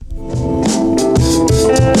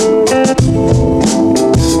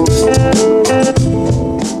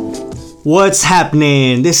What's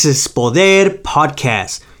happening? This is Poder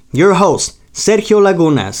Podcast. Your host, Sergio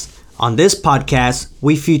Lagunas. On this podcast,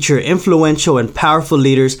 we feature influential and powerful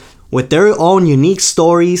leaders with their own unique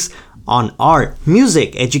stories on art,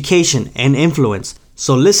 music, education, and influence.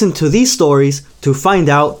 So listen to these stories to find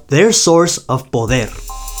out their source of poder.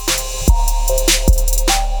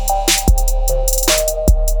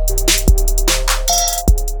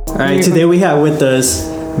 All right, today we have with us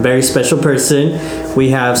a very special person.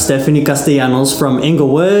 We have Stephanie Castellanos from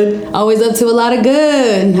Inglewood. Always up to a lot of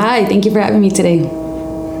good. Hi, thank you for having me today.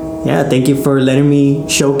 Yeah, thank you for letting me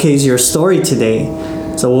showcase your story today.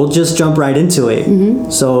 So we'll just jump right into it.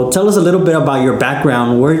 So tell us a little bit about your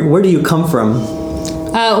background. Where do you come from?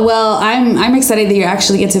 Well, I'm excited that you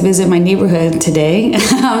actually get to visit my neighborhood today.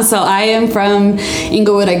 So I am from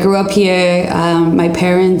Inglewood. I grew up here. My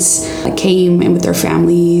parents came in with their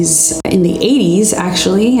families in the 80s,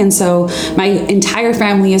 actually. And so my entire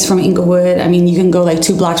family is from Inglewood. I mean, you can go like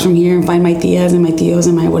 2 blocks from here and find my tias and my tios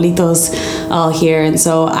and my abuelitos all here. And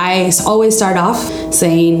so I always start off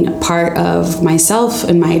saying part of myself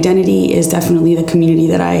and my identity is definitely the community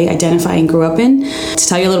that I identify and grew up in. To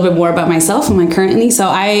tell you a little bit more about myself, So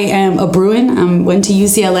I am a Bruin. I went to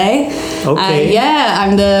UCLA. Okay.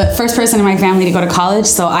 I'm the first person in my family to go to college,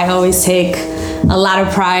 so I always take a lot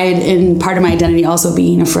of pride in part of my identity also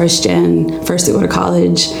being a first to go to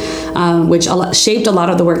college, which shaped a lot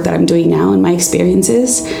of the work that I'm doing now and my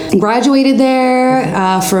experiences. Graduated there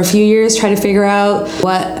for a few years, tried to figure out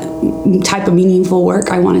what type of meaningful work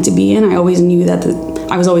I wanted to be in. I always knew that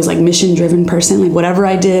I was always like mission-driven person. Like whatever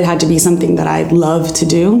I did had to be something that I loved to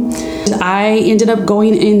do. I ended up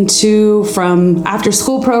going into from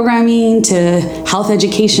after-school programming to health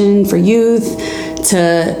education for youth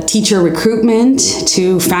to teacher recruitment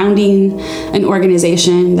to founding an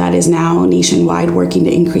organization that is now nationwide working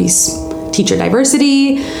to increase teacher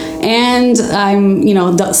diversity. And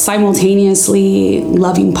I'm, simultaneously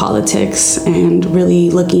loving politics and really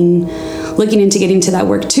looking into getting to that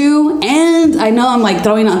work too. And I know I'm like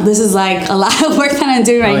throwing on, this is like a lot of work that I'm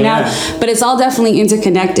doing right now, but it's all definitely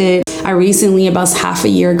interconnected. I recently, about half a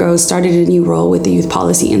year ago, started a new role with the Youth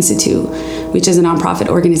Policy Institute, which is a nonprofit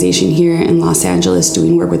organization here in Los Angeles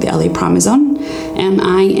doing work with the LA Promise Zone. And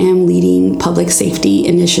I am leading public safety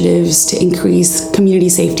initiatives to increase community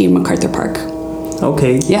safety in MacArthur Park.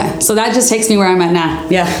 Okay. Yeah, so that just takes me where I'm at now.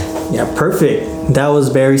 Yeah, perfect. That was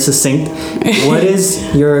very succinct. What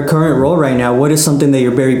is your current role right now? What is something that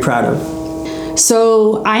you're very proud of?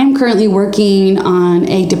 So I am currently working on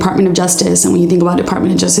a Department of Justice. And when you think about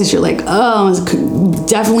Department of Justice, you're like, oh,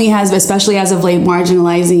 definitely has, especially as of late,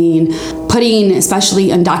 marginalizing, putting especially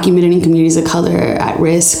undocumented and communities of color at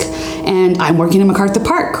risk. And I'm working in MacArthur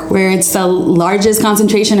Park, where it's the largest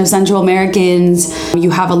concentration of Central Americans. You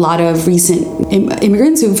have a lot of recent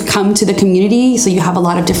immigrants who've come to the community, so you have a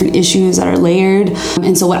lot of different issues that are layered.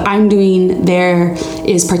 And so what I'm doing there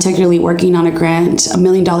is particularly working on a grant, $1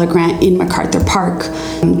 million grant in MacArthur Park,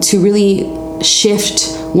 to really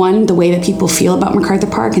shift, the way that people feel about MacArthur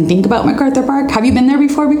Park and think about MacArthur Park. Have you been there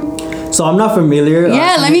before? So I'm not familiar.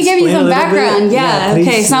 Yeah, let me give you some background. Yeah,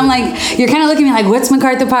 okay. So I'm like, you're kind of looking at me like, what's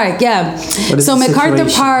MacArthur Park? Yeah. So MacArthur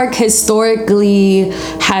Park historically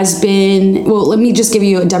has been, let me just give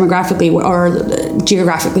you demographically or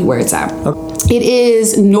geographically where it's at. Okay. It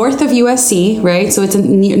is north of USC, right? So it's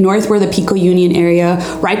north where the Pico Union area,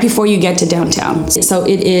 right before you get to downtown. So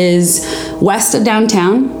it is west of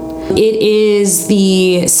downtown. It is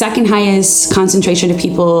the second highest concentration of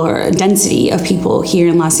people or density of people here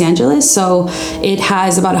in Los Angeles. So it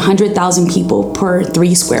has about 100,000 people per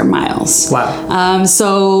 3 square miles. Wow.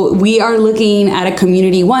 So we are looking at a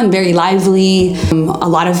community, very lively. A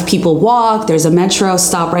lot of people walk. There's a metro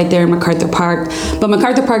stop right there in MacArthur Park. But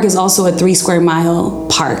MacArthur Park is also a 3 square mile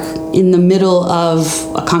park in the middle of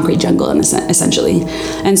a concrete jungle, essentially.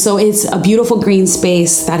 And so it's a beautiful green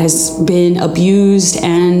space that has been abused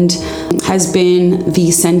and has been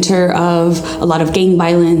the center of a lot of gang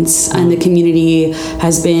violence, and the community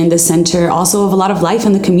has been the center also of a lot of life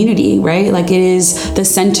in the community, right? Like it is the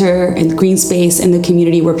center and green space in the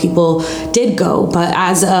community where people did go. But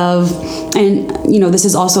this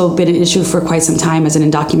has also been an issue for quite some time as an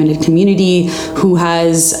undocumented community who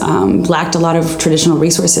has lacked a lot of traditional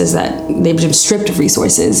resources, that they've been stripped of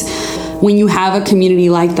resources. When you have a community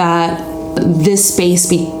like that, this space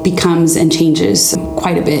becomes and changes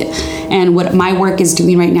quite a bit. And what my work is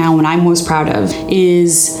doing right now, what I'm most proud of,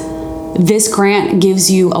 is this grant gives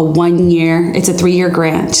you a 1-year, it's a 3-year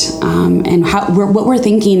grant. And what we're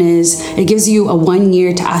thinking is it gives you a 1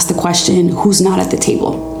 year to ask the question, who's not at the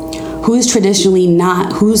table? Who's traditionally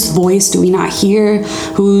not, whose voice do we not hear?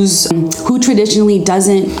 Who traditionally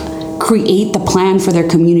doesn't create the plan for their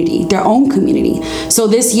community, their own community. So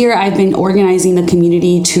this year I've been organizing the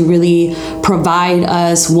community to really provide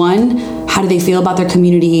us, one, how do they feel about their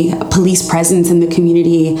community, police presence in the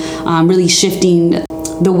community, really shifting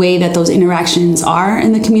the way that those interactions are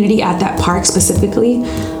in the community at that park specifically,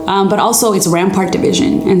 but also it's Rampart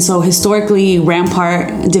Division. And so historically,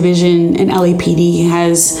 Rampart Division in LAPD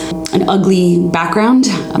has an ugly background,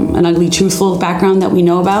 an ugly, truthful background that we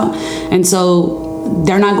know about. And so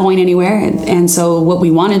they're not going anywhere. And so what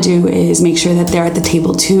we want to do is make sure that they're at the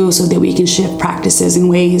table too, so that we can shift practices in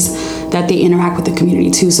ways that they interact with the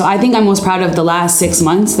community too. So I think I'm most proud of the last 6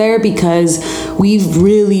 months there, because we've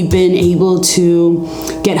really been able to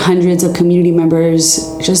get hundreds of community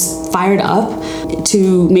members just fired up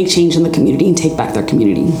to make change in the community and take back their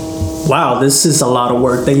community. Wow, this is a lot of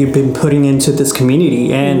work that you've been putting into this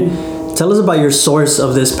community. And tell us about your source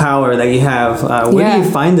of this power that you have. Where do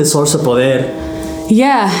you find this source of poder?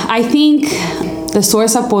 Yeah, I think the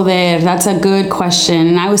source of poder, that's a good question.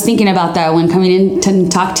 And I was thinking about that when coming in to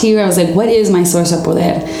talk to you. I was like, what is my source of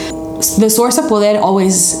poder? The source of poder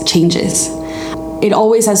always changes. It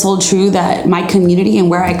always has held true that my community and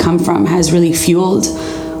where I come from has really fueled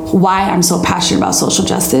why I'm so passionate about social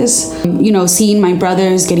justice. You know, seeing my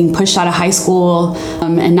brothers getting pushed out of high school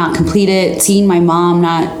and not complete it, seeing my mom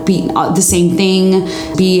not be the same thing,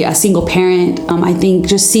 be a single parent. I think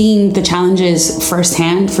just seeing the challenges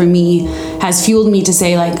firsthand for me has fueled me to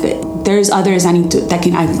say, like, there's others I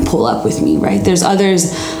can pull up with me, right? There's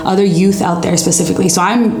other youth out there specifically. So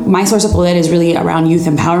my source of poder is really around youth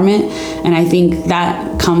empowerment. And I think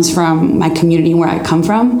that comes from my community and where I come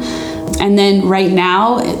from. And then right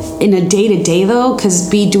now, in a day-to-day though, because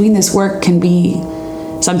doing this work can be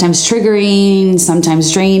sometimes triggering,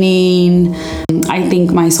 sometimes draining. I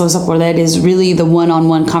think my source of poder is really the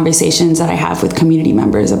one-on-one conversations that I have with community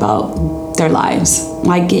members about their lives.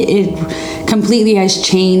 Like it completely has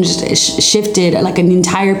changed, shifted, like an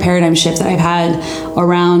entire paradigm shift that I've had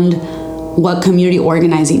around what community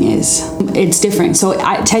organizing is. It's different. So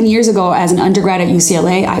 10 years ago, as an undergrad at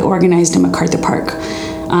UCLA, I organized in MacArthur Park.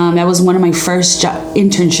 That was one of my first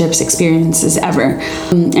internships experiences ever.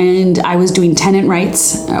 And I was doing tenant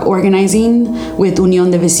rights organizing with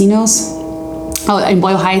Unión de Vecinos in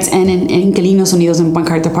Boyle Heights and in Inquilinos Unidos in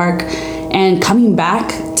MacArthur Park. And coming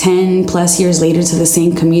back 10 plus years later to the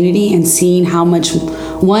same community and seeing how much,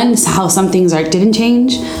 how some things didn't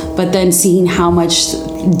change, but then seeing how much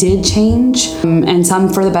did change, and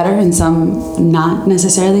some for the better and some not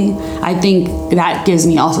necessarily. I think that gives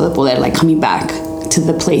me also the poder, like coming back to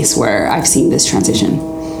the place where I've seen this transition.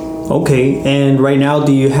 Okay, and right now,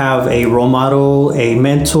 do you have a role model, a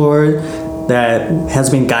mentor that has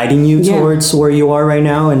been guiding you towards where you are right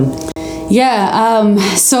now? And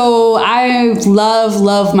so I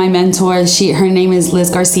love my mentor. Her name is Liz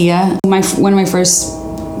Garcia. One of my first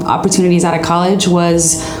opportunities out of college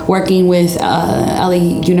was working with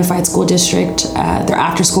LA Unified School District, their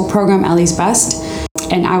after school program, LA's Best.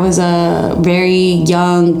 And I was a very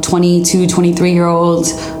young 22, 23-year-old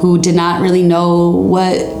who did not really know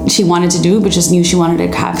what she wanted to do, but just knew she wanted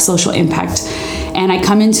to have social impact. And I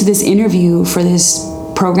come into this interview for this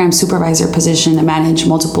program supervisor position to manage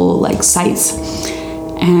multiple sites.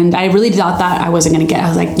 And I really thought that I wasn't going to get, I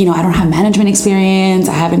was like, I don't have management experience.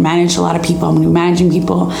 I haven't managed a lot of people. I'm going to be managing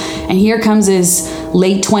people. And here comes this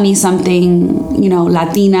late 20-something,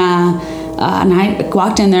 Latina. And I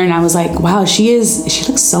walked in there and I was like, wow, she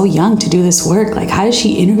looks so young to do this work. Like, how is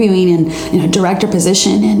she interviewing in a director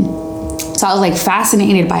position? And so I was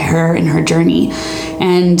fascinated by her and her journey.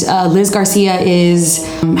 And Liz Garcia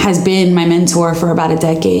has been my mentor for about a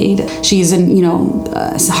decade. She's an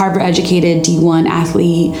Harvard-educated D1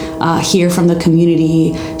 athlete here from the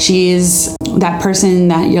community. She is that person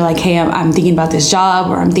that you're like, hey, I'm thinking about this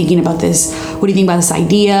job, or I'm thinking about this. What do you think about this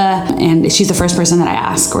idea? And she's the first person that I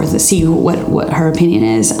ask or to see what her opinion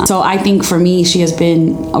is. So I think for me, she has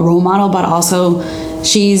been a role model, but also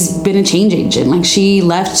she's been a change agent. She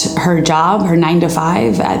left her job, her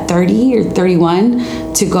 9-to-5 at 30 or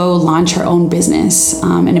 31 to go launch her own business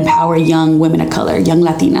and empower young women of color, young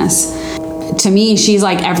Latinas. To me, she's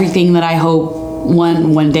everything that I hope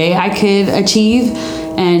one day I could achieve.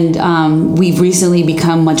 And we've recently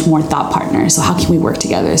become much more thought partners. So how can we work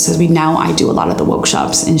together? So I do a lot of the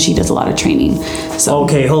workshops and she does a lot of training. So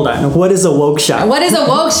okay, hold on. What is a workshop? What is a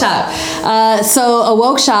workshop? So a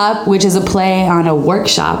workshop, which is a play on a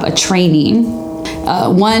workshop, a training.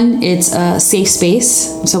 One, it's a safe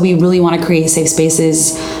space. So we really want to create safe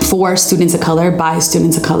spaces for students of color, by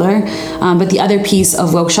students of color. But the other piece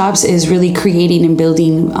of workshops is really creating and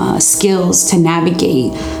building skills to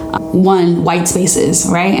navigate white spaces,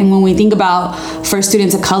 right? And when we think about for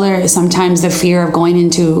students of color, sometimes the fear of going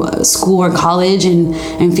into school or college and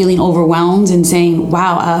feeling overwhelmed and saying,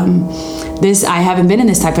 wow, I haven't been in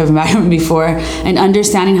this type of environment before, and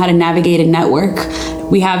understanding how to navigate a network.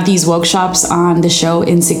 We have these workshops on the show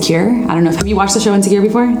Insecure. I don't know, have you watched the show Insecure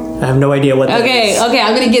before? I have no idea what that is. Okay,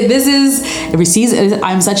 I'm gonna get,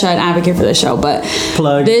 I'm such an advocate for the show, but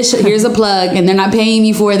plug. Here's a plug, and they're not paying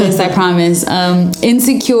me for this, I promise.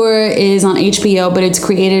 Insecure is on HBO, but it's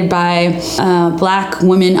created by Black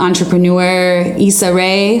woman entrepreneur Issa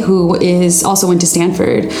Rae, who also went to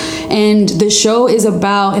Stanford. And the show is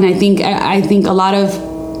about, and I think a lot of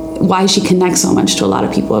why she connects so much to a lot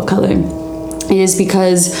of people of color is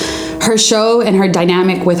because her show and her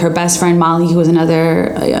dynamic with her best friend Molly, who is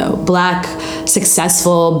another Black,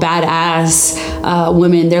 successful, badass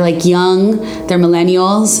women. They're like young, they're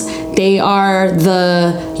millennials. They are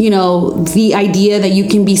the idea that you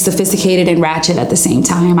can be sophisticated and ratchet at the same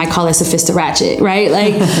time. I call it sophisti-ratchet, right?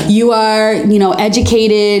 Like you are,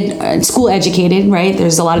 educated, school educated, right?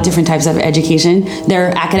 There's a lot of different types of education.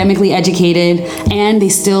 They're academically educated, and they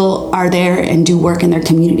still are there and do work in their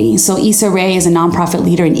community. So Issa Rae is a nonprofit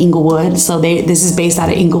leader in Inglewood. So this is based out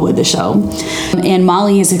of Inglewood, the show. And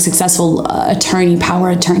Molly is a successful power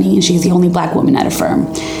attorney, and she's the only Black woman at a firm.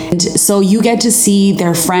 And so you get to see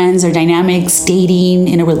their friends, their dynamics, dating,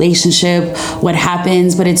 in a relationship, what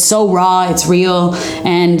happens, but it's so raw, it's real.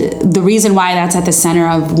 And the reason why that's at the center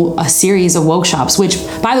of a series of workshops, which,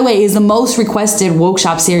 by the way, is the most requested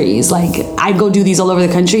workshop series. Like, I go do these all over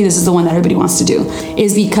the country. This is the one that everybody wants to do,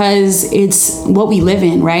 is because it's what we live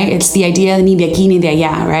in, right? It's the idea ni de aquí ni de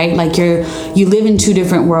allá, right? Like you live in two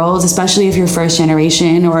different worlds, especially if you're first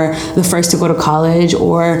generation or the first to go to college,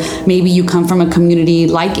 or maybe you come from a community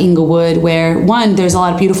like Inglewood, where one, there's a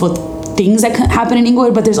lot of beautiful things that happen in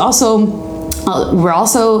Inglewood, but there's also we're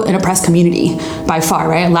also an oppressed community by far,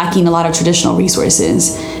 right? Lacking a lot of traditional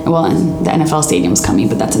resources. Well, and the NFL stadium is coming,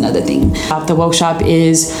 but that's another thing. The workshop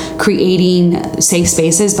is creating safe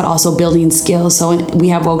spaces, but also building skills. So we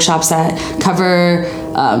have workshops that cover,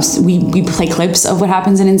 we play clips of what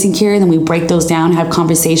happens in Insecure, then we break those down, have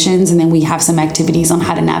conversations, and then we have some activities on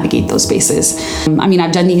how to navigate those spaces.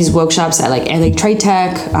 I've done these workshops at like LA Trade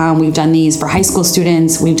Tech. We've done these for high school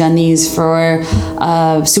students. We've done these for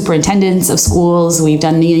superintendents of schools. We've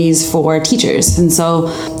done these for teachers. And so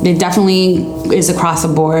it definitely is across the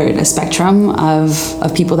board a spectrum of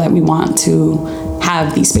people that we want to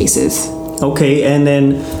have these spaces. Okay, and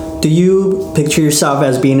then do you picture yourself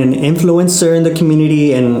as being an influencer in the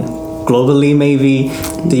community and globally maybe?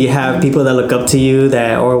 Do you have people that look up to you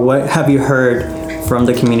or what have you heard from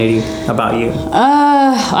the community about you?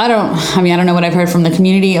 I don't know what I've heard from the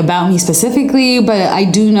community about me specifically, but I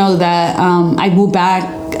do know that I moved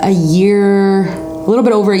back a little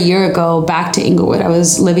bit over a year ago back to Inglewood. I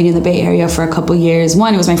was living in the Bay Area for a couple years.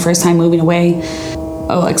 One, it was my first time moving away.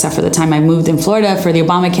 Oh, except for the time I moved in Florida for the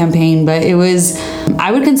Obama campaign. But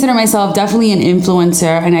I would consider myself definitely an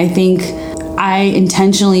influencer. And I think I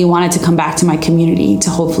intentionally wanted to come back to my community to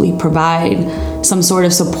hopefully provide some sort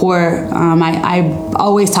of support. I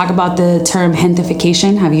always talk about the term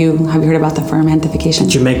gentrification. Have you heard about the term gentrification?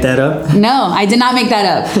 Did you make that up? No, I did not make that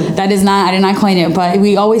up. I did not coin it, but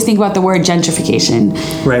we always think about the word gentrification.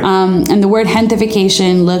 Right. And the word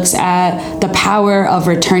gentrification looks at the power of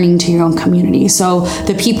returning to your own community. So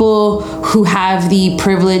the people who have the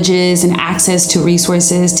privileges and access to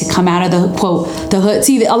resources to come out of the, quote, the hood.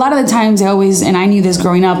 See, a lot of the times and I knew this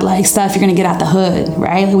growing up, like, Steph, you're going to get out the hood,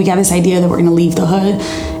 right? Like, we got this idea that we're going to leave the hood,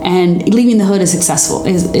 and leaving the hood is successful,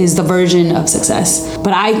 is the version of success.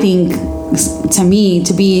 But I think, to me,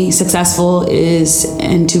 to be successful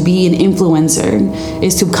and to be an influencer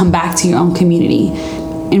is to come back to your own community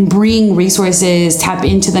and bring resources, tap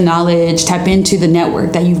into the knowledge, tap into the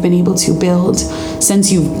network that you've been able to build since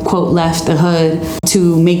you've, quote, left the hood,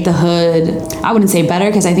 to make the hood, I wouldn't say better,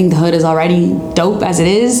 because I think the hood is already dope as it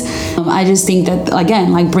is. I just think that,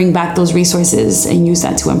 again, like, bring back those resources and use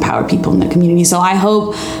that to empower people in the community. So I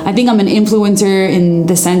think I'm an influencer in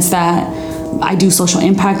the sense that I do social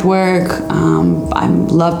impact work. I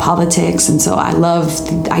love politics, and so I love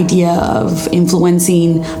the idea of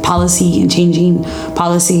influencing policy and changing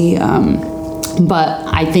policy. But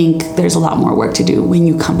I think there's a lot more work to do when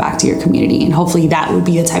you come back to your community, and hopefully that would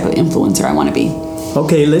be the type of influencer I want to be.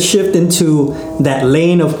 Okay, let's shift into that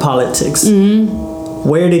lane of politics. Mm-hmm.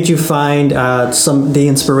 Where did you find the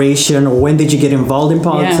inspiration, or when did you get involved in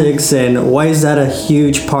politics, and why is that a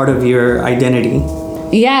huge part of your identity?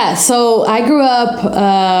 Yeah, so I grew up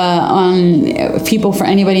for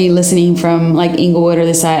anybody listening from like Inglewood or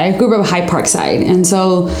this side, I grew up Hyde Park side. And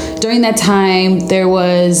so during that time, there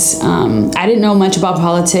was, I didn't know much about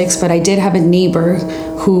politics, but I did have a neighbor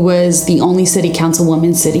who was the only city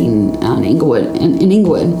councilwoman sitting on Inglewood, in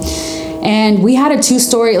Inglewood. And we had a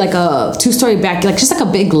two-story back, like just like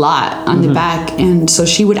a big lot on the back. And so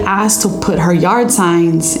she would ask to put her yard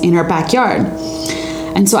signs in her backyard.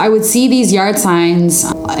 And so I would see these yard signs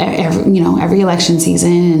every election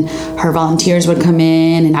season, and her volunteers would come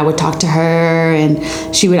in and I would talk to her, and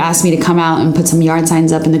she would ask me to come out and put some yard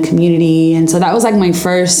signs up in the community. And so that was like my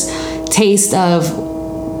first taste of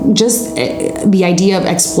just the idea of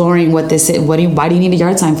exploring what this is. Why do you need a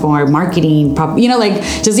yard sign for? Marketing, like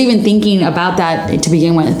just even thinking about that to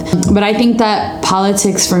begin with. But I think that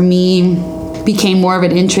politics for me became more of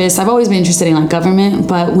an interest. I've always been interested in like government,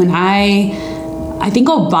 but when I think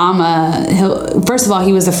Obama, first of all,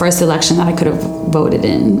 he was the first election that I could have voted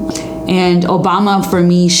in. And Obama, for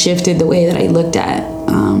me, shifted the way that I looked at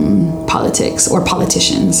politics, or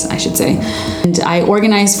politicians, I should say. And I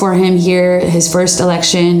organized for him here, his first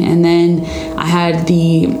election. And then I had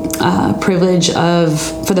the privilege of,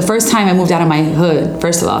 for the first time, I moved out of my hood,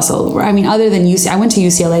 first of all. So, I mean, other than I went to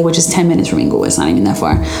UCLA, which is 10 minutes from Inglewood. It's not even that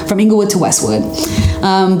far. From Inglewood to Westwood.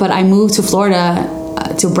 But I moved to Florida,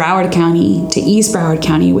 to Broward County, to East Broward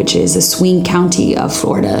County, which is a swing county of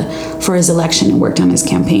Florida, for his election, and worked on his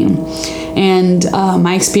campaign. And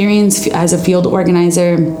my experience as a field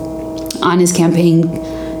organizer on his campaign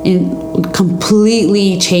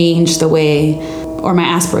completely changed the way, or my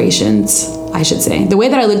aspirations, I should say, the way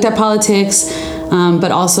that I looked at politics,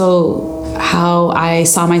 but also how I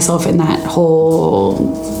saw myself in that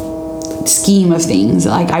whole scheme of things.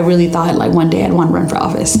 Like, I really thought like one day I'd want to run for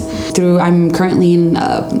office. I'm currently in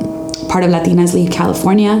part of Latinas Lead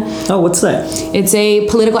California. Oh, what's that? It's a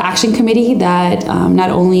political action committee that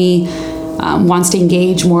not only wants to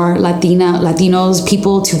engage more Latinos,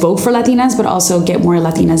 people to vote for Latinas, but also get more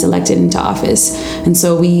Latinas elected into office. And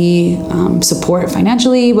so we support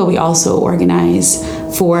financially, but we also organize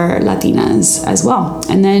for Latinas as well.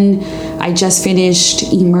 And then I just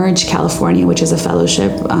finished Emerge California, which is a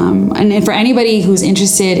fellowship. And for anybody who's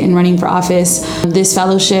interested in running for office, this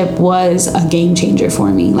fellowship was a game changer for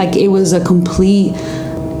me. Like, it was a complete,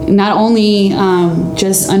 not only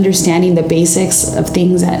just understanding the basics of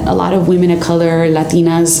things that a lot of women of color,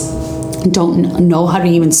 Latinas, don't know how to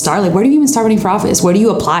even start. Like, where do you even start running for office? Where do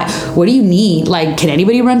you apply? What do you need? Like, can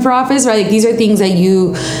anybody run for office? Right? Like, these are things that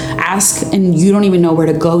you ask and you don't even know where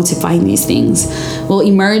to go to find these things. Well,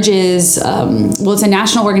 Emerge is, it's a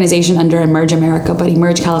national organization under Emerge America, but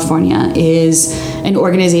Emerge California is an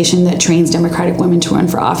organization that trains Democratic women to run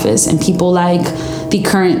for office. And people like the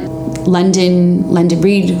current London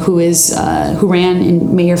Breed, who ran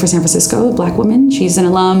in mayor for San Francisco, a Black woman. She's an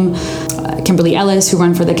alum. Kimberly Ellis, who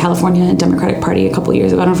ran for the California Democratic Party a couple of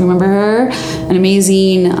years ago. I don't know if you remember her. An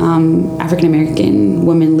amazing African-American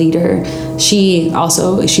woman leader. She was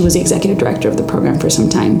the executive director of the program for some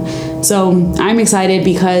time. So I'm excited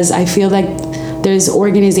because I feel like there's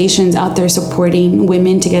organizations out there supporting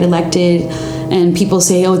women to get elected, and people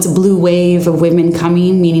say, oh, it's a blue wave of women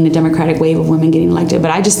coming, meaning a Democratic wave of women getting elected. But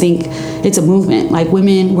I just think it's a movement. Like,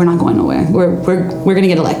 women, we're not going nowhere. We're going to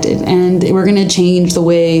get elected, and we're going to change the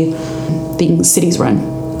way cities run.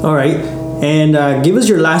 All right. And give us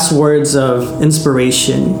your last words of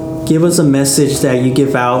inspiration. Give us a message that you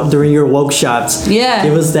give out during your workshops. Yeah.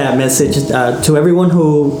 Give us that message to everyone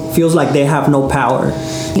who feels like they have no power.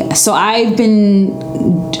 Yeah. So I've been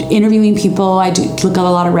interviewing people. I do look at a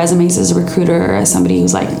lot of resumes as a recruiter, as somebody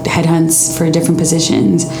who's like headhunts for different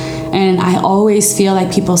positions. And I always feel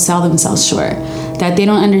like people sell themselves short, that they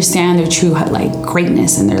don't understand their true like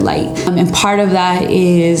greatness and their light. And part of that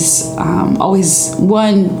is always,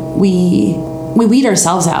 one, we weed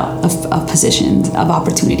ourselves out of positions, of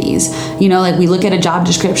opportunities. Like, we look at a job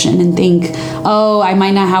description and think, oh, I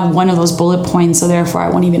might not have one of those bullet points, so therefore I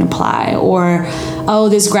won't even apply. Or, oh,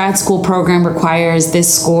 this grad school program requires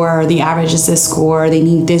this score, the average is this score, they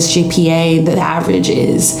need this GPA, the average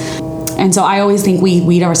is. And so I always think we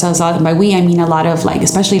weed ourselves out. And by we, I mean a lot of, like,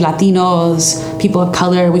 especially Latinos, people of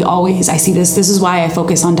color. I see this is why I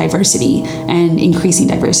focus on diversity and increasing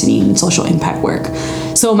diversity in social impact work.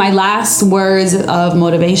 So my last words of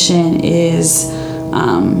motivation is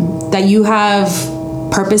that you have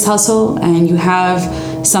purpose hustle, and you have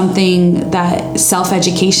something that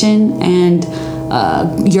self-education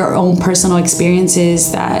and your own personal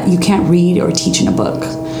experiences that you can't read or teach in a book.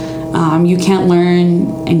 You can't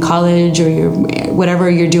learn in college or whatever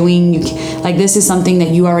you're doing. This is something that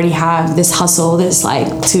you already have, this hustle, this like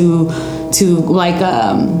to to like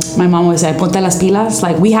my mom always said, ponte las pilas.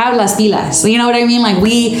 Like we have las pilas, you know what I mean? Like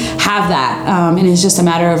we have that, and it's just a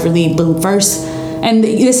matter of really first. And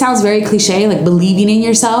this sounds very cliche, like believing in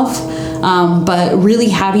yourself, but really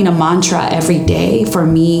having a mantra every day for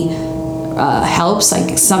me helps.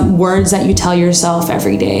 Like some words that you tell yourself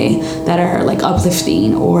every day that are like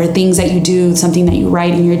uplifting, or things that you do, something that you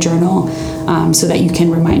write in your journal, so that you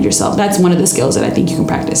can remind yourself. That's one of the skills that I think you can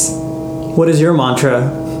practice. What is your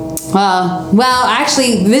mantra? Well,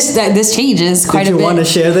 actually, this changes quite a bit. Do you want to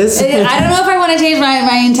share this? I don't know if I want to change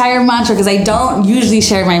my entire mantra, because I don't usually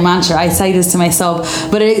share my mantra. I say this to myself,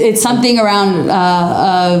 but it's something around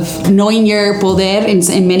of knowing your poder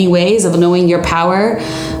in many ways, of knowing your power,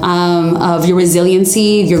 of your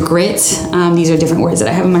resiliency, your grit. These are different words that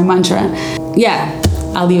I have in my mantra. Yeah,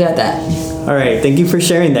 I'll leave it at that. All right. Thank you for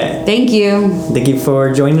sharing that. Thank you. Thank you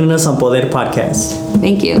for joining us on Poder Podcast.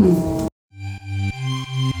 Thank you.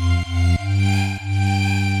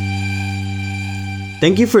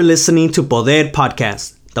 Thank you for listening to Poder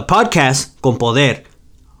Podcast, the podcast con poder.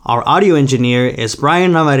 Our audio engineer is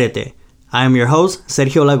Brian Navarrete. I am your host,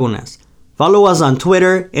 Sergio Lagunas. Follow us on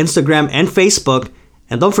Twitter, Instagram, and Facebook,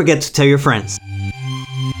 and don't forget to tell your friends.